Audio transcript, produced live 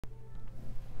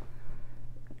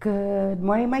Good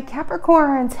morning, my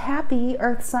Capricorns. Happy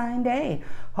Earth sign day.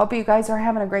 Hope you guys are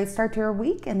having a great start to your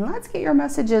week, and let's get your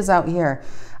messages out here.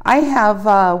 I have,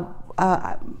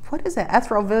 what is it? I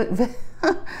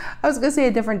was going to say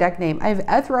a different deck name. I have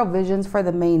Ethereal Visions for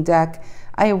the main deck.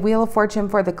 I have Wheel of Fortune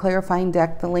for the clarifying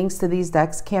deck. The links to these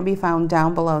decks can be found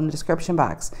down below in the description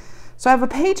box. So I have a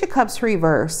Page of Cups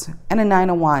reverse and a Nine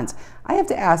of Wands. I have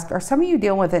to ask, are some of you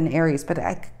dealing with an Aries? But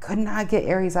I could not get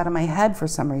Aries out of my head for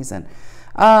some reason.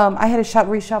 I had to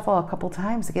reshuffle a couple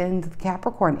times to get into the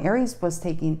Capricorn. Aries was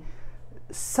taking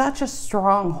such a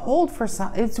strong hold for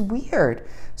some. It's weird.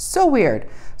 So weird.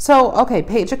 So, okay,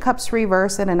 Page of Cups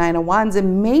reverse and a Nine of Wands.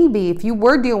 And maybe if you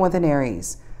were dealing with an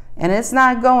Aries and it's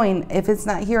not going, if it's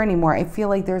not here anymore, I feel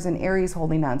like there's an Aries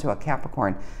holding on to a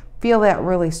Capricorn. Feel that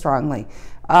really strongly.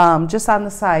 Just on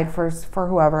the side for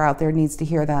whoever out there needs to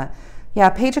hear that. Yeah,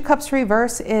 Page of Cups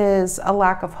reverse is a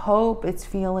lack of hope. It's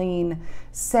feeling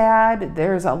sad.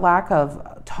 There's a lack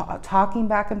of talking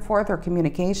back and forth or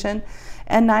communication.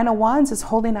 And Nine of Wands is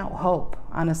holding out hope,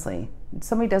 honestly.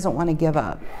 Somebody doesn't want to give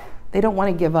up. They don't want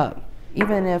to give up,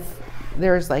 even if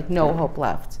there's like no hope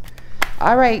left.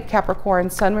 All right, Capricorn,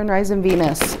 Sun, Moon, Rising,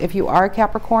 Venus. If you are a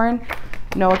Capricorn,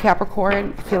 know a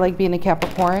Capricorn, feel like being a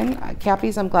Capricorn.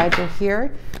 Cappies, I'm glad you're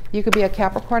here. You could be a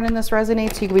Capricorn and this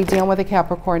resonates. You could be dealing with a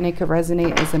Capricorn. It could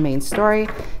resonate as the main story.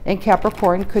 And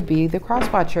Capricorn could be the cross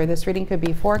watcher. This reading could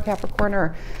be for a Capricorn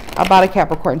or about a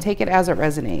Capricorn. Take it as it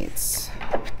resonates.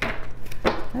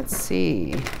 Let's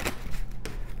see.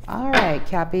 All right,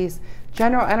 Cappies.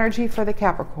 General energy for the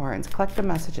Capricorns. Collect the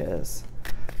messages.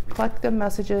 Collect the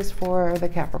messages for the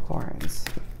Capricorns.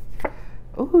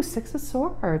 Ooh, Six of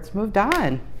Swords. Moved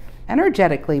on.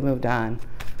 Energetically moved on.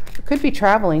 It could be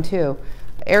traveling too.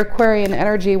 Aquarian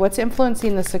energy. What's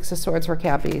influencing the Six of Swords for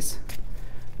Cappies?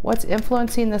 What's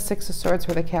influencing the Six of Swords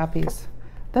for the Cappies?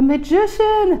 The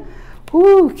Magician.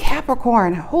 Ooh,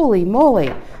 Capricorn. Holy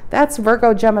moly. That's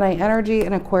Virgo, Gemini energy,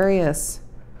 and Aquarius.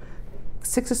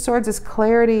 Six of Swords is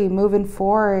clarity, moving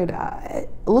forward,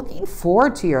 looking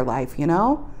forward to your life, you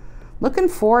know? Looking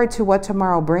forward to what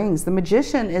tomorrow brings. The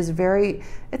Magician is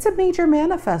it's a major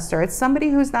manifester. It's somebody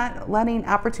who's not letting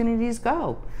opportunities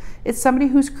go. It's somebody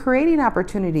who's creating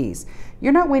opportunities.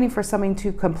 You're not waiting for something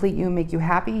to complete you and make you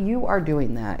happy. You are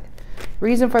doing that.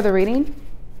 Reason for the reading?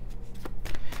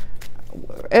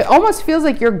 It almost feels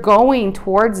like you're going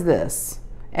towards this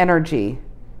energy.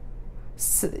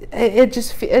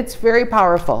 It's very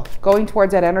powerful. Going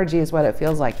towards that energy is what it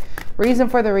feels like. Reason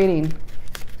for the reading?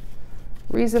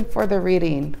 Reason for the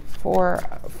reading for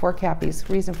Cappies.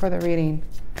 Reason for the reading.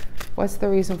 What's the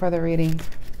reason for the reading?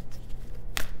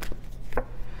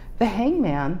 The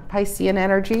Hangman, Piscean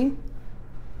energy.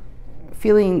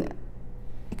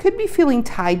 It could be feeling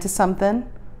tied to something.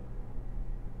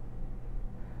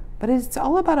 But it's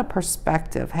all about a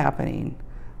perspective happening.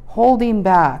 Holding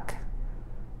back.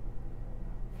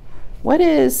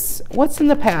 What's in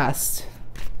the past?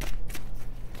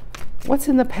 What's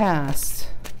in the past?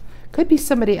 Could be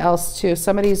somebody else too.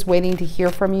 Somebody's waiting to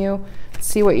hear from you,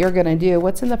 see what you're going to do.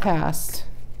 What's in the past?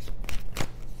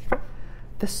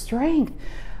 The Strength.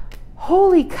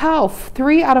 Holy cow,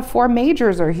 3 out of 4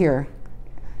 majors are here.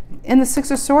 In the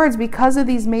Six of Swords, because of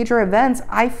these major events,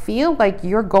 I feel like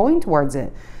you're going towards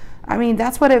it. I mean,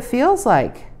 that's what it feels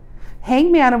like.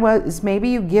 Hangman was maybe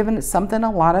you've given something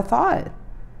a lot of thought.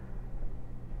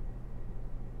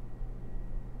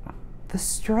 The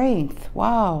Strength.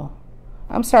 Wow.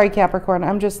 I'm sorry, Capricorn.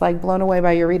 I'm just like blown away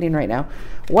by your reading right now.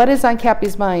 What is on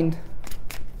Cappy's mind?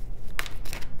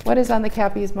 What is on the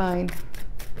Cappy's mind?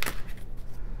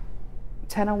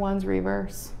 Ten of Wands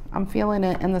reverse. I'm feeling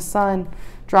it. And the Sun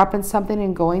dropping something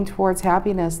and going towards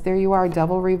happiness. There you are.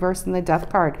 Devil reverse and the Death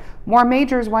card. More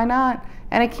majors. Why not?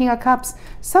 And a King of Cups.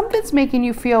 Something's making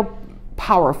you feel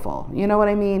powerful. You know what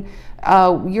I mean?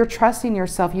 You're trusting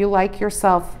yourself. You like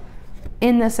yourself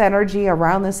in this energy,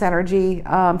 around this energy.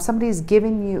 Somebody's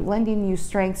lending you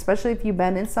strength, especially if you've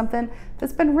been in something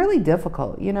that's been really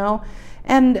difficult, you know?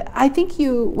 And I think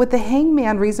with the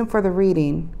Hangman, reason for the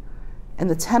reading, and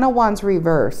the Ten of Wands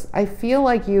reverse, I feel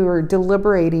like you're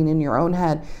deliberating in your own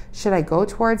head. Should I go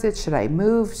towards it? Should I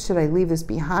move? Should I leave this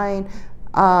behind?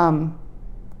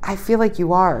 I feel like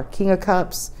you are. King of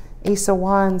Cups, Ace of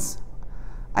Wands.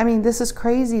 I mean, this is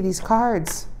crazy, these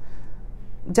cards.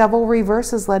 Devil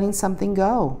reverse is letting something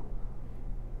go.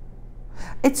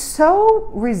 It's so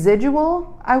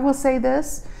residual, I will say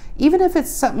this. Even if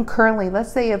it's something currently,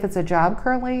 let's say if it's a job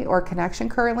currently or a connection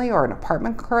currently or an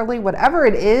apartment currently, whatever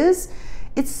it is,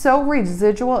 it's so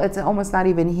residual, it's almost not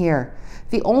even here.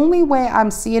 The only way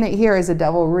I'm seeing it here is a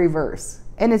devil reverse,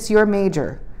 and it's your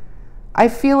major. I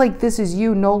feel like this is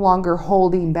you no longer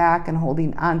holding back and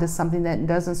holding on to something that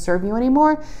doesn't serve you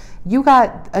anymore. You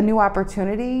got a new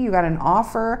opportunity. You got an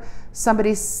offer.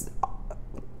 Somebody's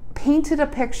painted a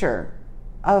picture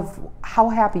of how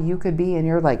happy you could be, and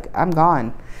you're like, I'm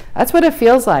gone. That's what it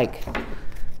feels like.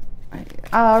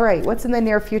 All right, what's in the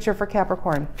near future for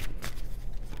Capricorn?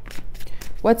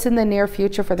 What's in the near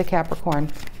future for the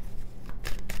Capricorn?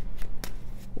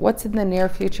 What's in the near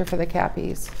future for the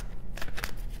Cappies?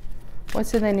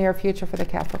 What's in the near future for the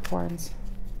Capricorns?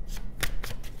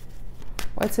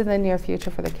 What's in the near future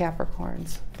for the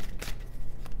Capricorns?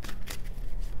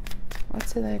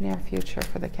 What's in the near future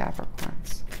for the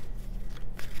Capricorns?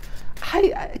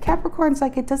 Capricorn's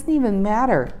like, it doesn't even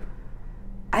matter.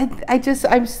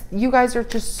 You guys are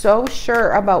just so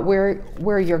sure about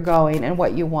where you're going and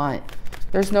what you want.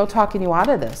 There's no talking you out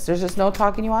of this. There's just no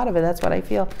talking you out of it. That's what I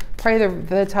feel. Probably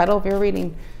the title of your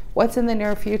reading. What's in the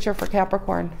near future for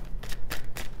Capricorn?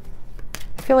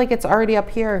 I feel like it's already up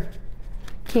here.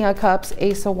 King of Cups,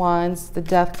 Ace of Wands, the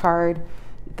Death card,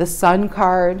 the Sun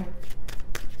card.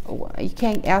 You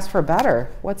can't ask for better.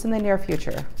 What's in the near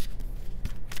future?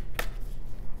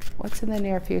 What's in the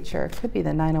near future? It could be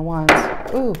the Nine of Wands.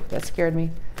 Ooh, that scared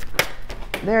me.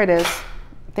 There it is.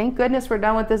 Thank goodness we're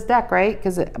done with this deck, right?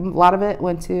 Because a lot of it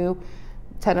went to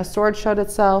Ten of Swords showed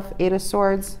itself, Eight of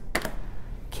Swords,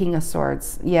 King of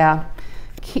Swords. Yeah,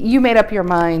 you made up your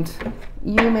mind.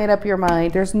 You made up your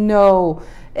mind. There's no,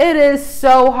 it is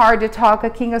so hard to talk a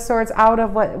King of Swords out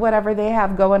of whatever they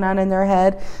have going on in their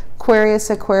head. Aquarius,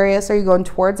 are you going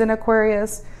towards an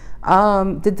Aquarius?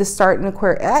 Did this start in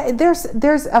Aquarius?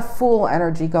 There's a Fool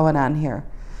energy going on here.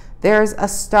 There's a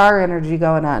Star energy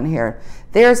going on here.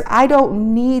 I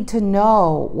don't need to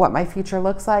know what my future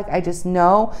looks like. I just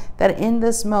know that in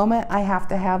this moment, I have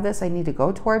to have this. I need to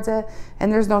go towards it,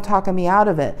 and there's no talking me out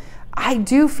of it. I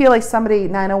do feel like somebody,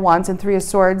 Nine of Wands and Three of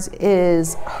Swords,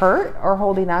 is hurt or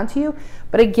holding on to you.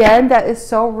 But again, that is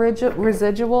so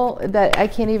residual that I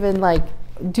can't even like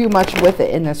do much with it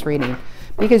in this reading,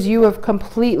 because you have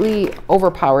completely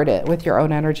overpowered it with your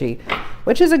own energy,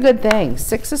 which is a good thing.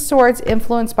 Six of Swords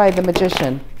influenced by the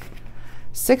Magician.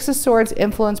 Six of Swords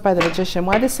influenced by the Magician.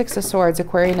 Why the Six of Swords?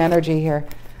 Aquarian energy here.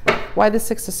 Why the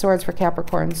Six of Swords for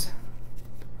Capricorns?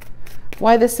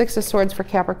 Why the Six of Swords for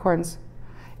Capricorns?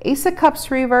 Ace of Cups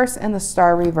reverse and the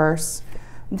Star reverse.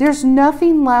 There's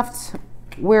nothing left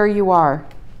where you are.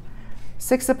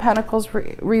 Six of Pentacles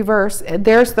reverse.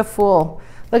 There's the Fool.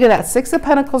 Look at that. Six of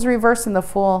Pentacles reverse and the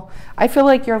Fool. I feel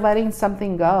like you're letting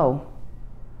something go.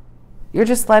 You're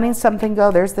just letting something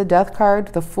go. There's the Death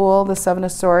card, the Fool, the Seven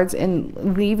of Swords,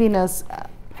 and leaving us,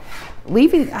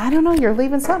 I don't know, you're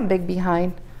leaving something big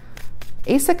behind.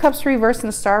 Ace of Cups reverse and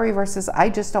the Star reverses. I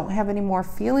just don't have any more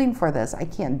feeling for this. I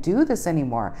can't do this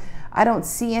anymore. I don't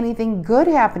see anything good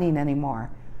happening anymore.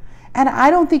 And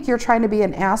I don't think you're trying to be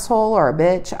an asshole or a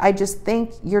bitch. I just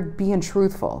think you're being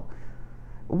truthful.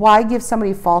 Why give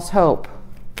somebody false hope?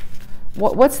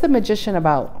 What's the Magician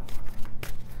about?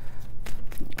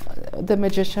 The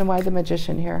Magician, why the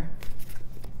Magician here?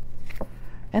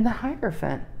 And the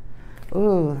Hierophant.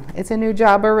 Ooh, it's a new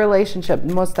job or relationship,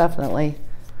 most definitely.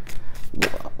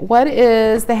 What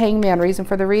is the Hangman? Reason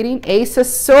for the reading? Ace of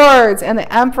Swords and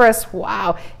the Empress.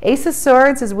 Wow. Ace of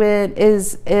Swords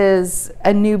is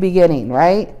a new beginning,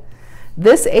 right?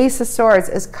 This Ace of Swords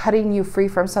is cutting you free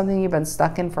from something you've been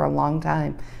stuck in for a long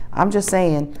time. I'm just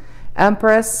saying.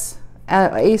 Empress,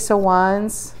 Ace of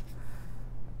Wands.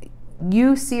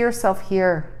 You see yourself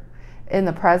here in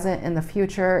the present, in the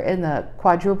future, in the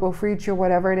quadruple future,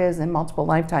 whatever it is, in multiple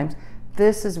lifetimes.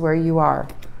 This is where you are,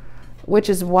 which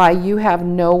is why you have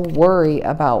no worry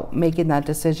about making that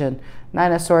decision.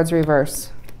 Nine of Swords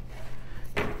reverse.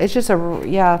 It's just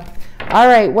yeah. All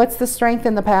right, what's the Strength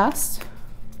in the past?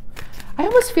 I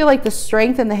almost feel like the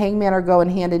Strength and the Hangman are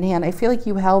going hand in hand. I feel like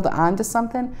you held on to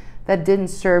something that didn't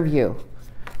serve you,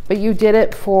 but you did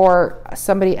it for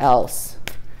somebody else.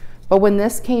 But when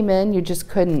this came in, you just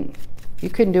couldn't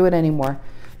do it anymore.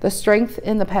 The Strength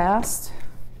in the past.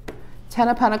 Ten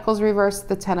of Pentacles reversed,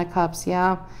 the Ten of Cups,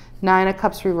 yeah. Nine of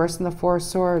Cups reversed and the Four of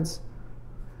Swords.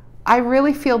 I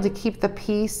really feel to keep the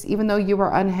peace, even though you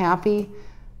were unhappy.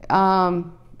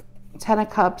 Ten of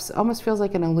Cups almost feels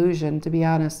like an illusion, to be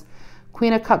honest.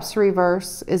 Queen of Cups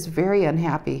reverse is very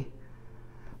unhappy.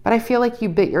 But I feel like you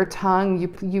bit your tongue.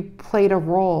 You played a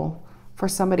role for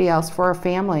somebody else, for a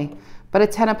family. But a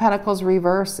Ten of Pentacles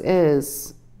reverse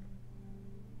it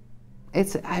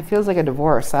feels like a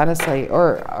divorce, honestly,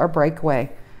 or a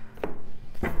breakaway.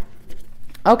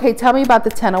 Okay, tell me about the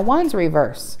Ten of Wands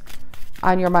reverse.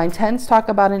 On your mind, tens talk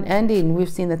about an ending. We've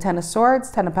seen the Ten of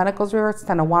Swords, Ten of Pentacles reverse,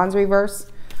 Ten of Wands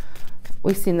reverse.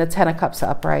 We've seen the 10 of Cups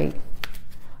upright.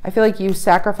 I feel like you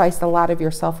sacrificed a lot of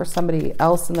yourself for somebody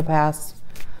else in the past.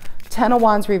 10 of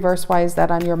Wands reverse, why is that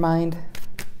on your mind?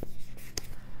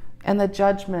 And the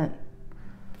Judgment.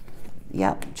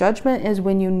 Yep, Judgment is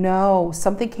when you know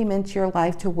something came into your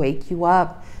life to wake you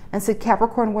up and said,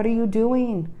 Capricorn, what are you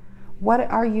doing? What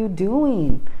are you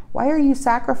doing? Why are you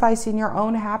sacrificing your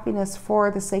own happiness for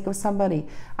the sake of somebody?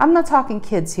 I'm not talking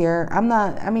kids here.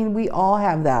 I mean, we all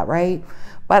have that, right?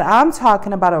 But I'm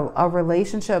talking about a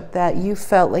relationship that you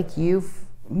felt like you've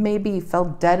maybe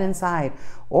felt dead inside,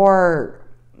 or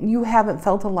you haven't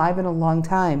felt alive in a long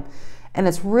time. And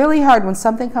it's really hard when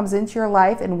something comes into your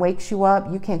life and wakes you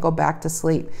up, you can't go back to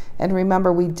sleep. And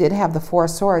remember, we did have the 4 of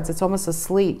Swords. It's almost a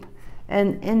sleep.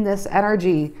 And in this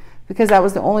energy, because that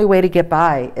was the only way to get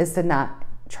by, is to not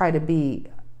try to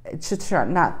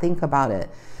not think about it.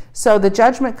 So the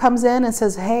Judgment comes in and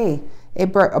says, hey,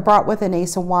 it brought with an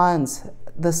Ace of Wands,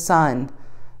 the Sun,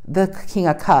 the King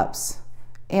of Cups,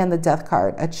 and the Death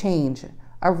card, a change,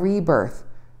 a rebirth.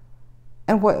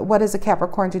 And what is a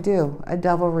Capricorn to do? A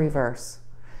Devil reverse.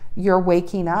 You're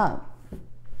waking up.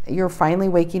 You're finally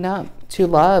waking up to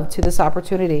love, to this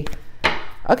opportunity.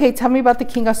 Okay, tell me about the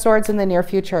King of Swords in the near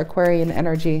future, Aquarian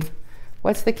energy.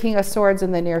 What's the King of Swords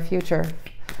in the near future?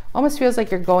 Almost feels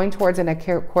like you're going towards an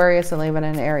Aquarius and leaving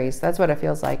an Aries. That's what it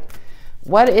feels like.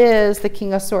 What is the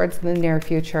King of Swords in the near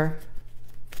future?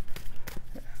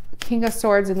 King of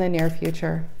Swords in the near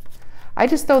future. I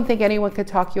just don't think anyone could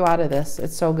talk you out of this.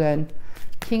 It's so good.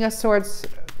 King of Swords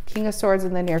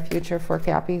in the near future for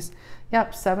Cappies.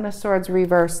 Yep, 7 of Swords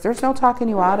reverse. There's no talking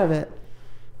you out of it.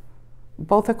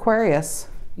 Both Aquarius.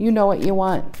 You know what you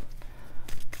want.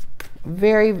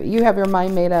 You have your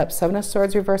mind made up. 7 of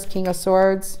Swords reverse, King of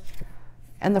Swords,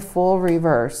 and the Fool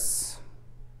reverse.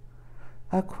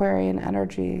 Aquarian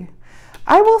energy.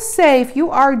 I will say, if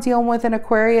you are dealing with an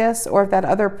Aquarius, or if that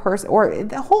other person, or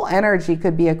the whole energy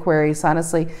could be Aquarius,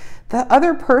 honestly, the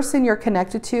other person you're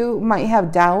connected to might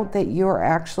have doubt that you're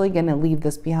actually going to leave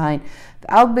this behind.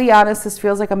 I'll be honest, this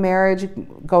feels like a marriage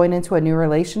going into a new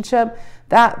relationship.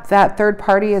 That third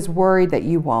party is worried that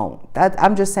you won't.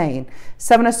 I'm just saying.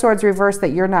 7 of Swords reverse, that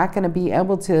you're not going to be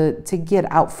able to get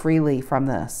out freely from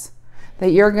this.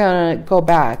 That you're going to go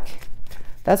back.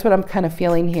 That's what I'm kind of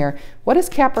feeling here. What is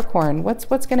Capricorn? What's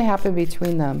going to happen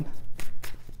between them?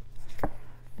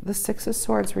 The 6 of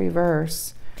Swords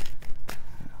reverse.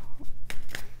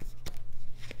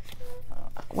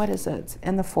 What is it?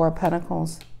 And the 4 of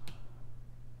Pentacles.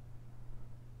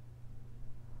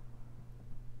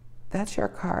 That's your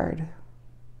card.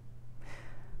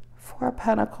 4 of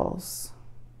Pentacles.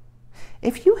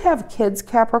 If you have kids,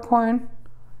 Capricorn,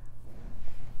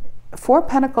 4 of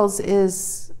Pentacles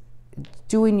is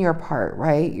doing your part,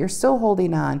 right? You're still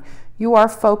holding on. You are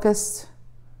focused.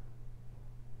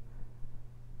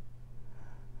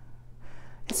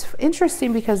 It's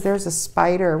interesting because there's a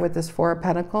spider with this 4 of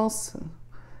Pentacles.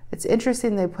 It's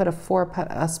interesting they put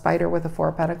a spider with a 4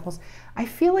 of Pentacles. I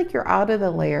feel like you're out of the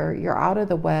layer, you're out of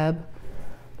the web,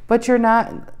 but you're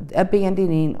not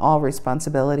abandoning all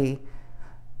responsibility.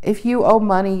 If you owe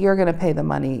money, you're going to pay the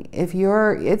money.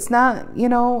 It's not,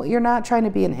 you're not trying to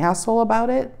be an asshole about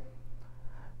it.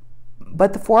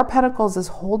 But the 4 of Pentacles is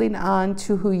holding on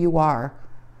to who you are,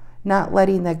 not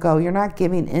letting that go. You're not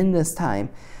giving in this time.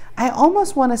 I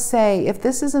almost want to say, if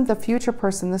this isn't the future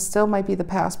person, this still might be the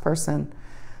past person.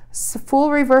 Fool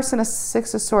reverse and a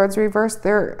 6 of Swords reverse.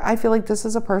 I feel like this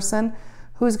is a person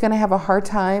who's going to have a hard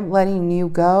time letting you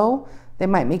go. They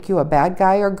might make you a bad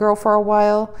guy or girl for a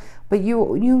while, but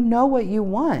you know what you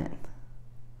want.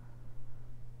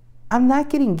 I'm not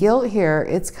getting guilt here.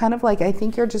 It's kind of like, I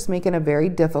think you're just making a very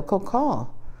difficult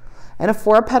call. And a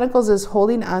 4 of Pentacles is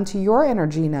holding on to your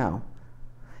energy now.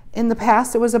 In the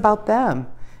past, it was about them.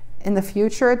 In the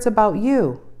future, it's about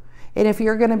you. And if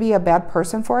you're going to be a bad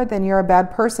person for it, then you're a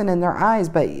bad person in their eyes,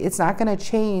 but it's not going to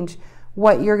change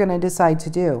what you're going to decide to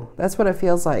do. That's what it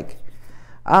feels like.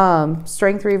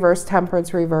 Strength reverse,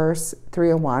 Temperance reverse,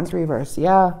 3 of Wands reverse.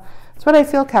 Yeah. That's what I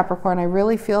feel, Capricorn. I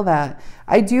really feel that.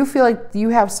 I do feel like you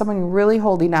have someone really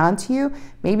holding on to you.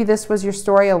 Maybe this was your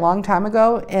story a long time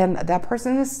ago, and that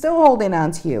person is still holding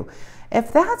on to you.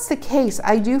 If that's the case,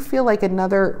 I do feel like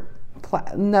another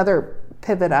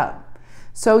pivot up.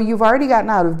 So you've already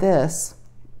gotten out of this,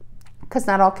 because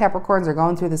not all Capricorns are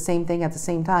going through the same thing at the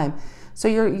same time. So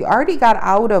you already got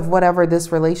out of whatever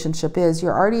this relationship is.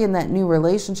 You're already in that new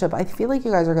relationship. I feel like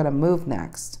you guys are going to move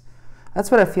next.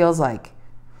 That's what it feels like.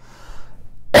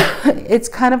 It's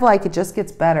kind of like it just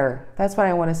gets better. That's what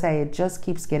I want to say. It just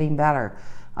keeps getting better.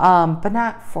 but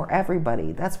not for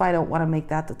everybody. That's why I don't want to make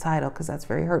that the title, because that's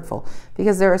very hurtful.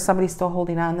 Because there is somebody still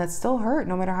holding on that's still hurt,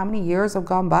 no matter how many years have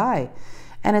gone by.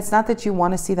 And it's not that you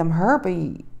want to see them hurt,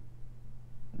 but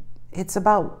it's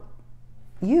about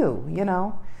you, you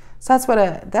know. So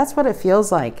that's what it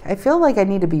feels like. I feel like I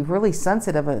need to be really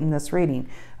sensitive in this reading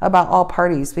about all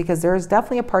parties, because there is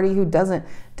definitely a party who doesn't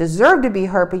deserve to be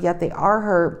hurt, but yet they are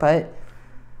hurt. But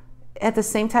at the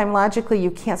same time, logically, you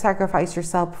can't sacrifice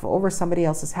yourself over somebody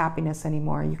else's happiness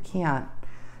anymore. You can't.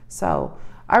 So,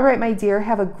 all right, my dear,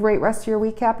 have a great rest of your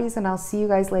week, Cappies, and I'll see you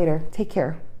guys later. Take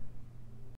care.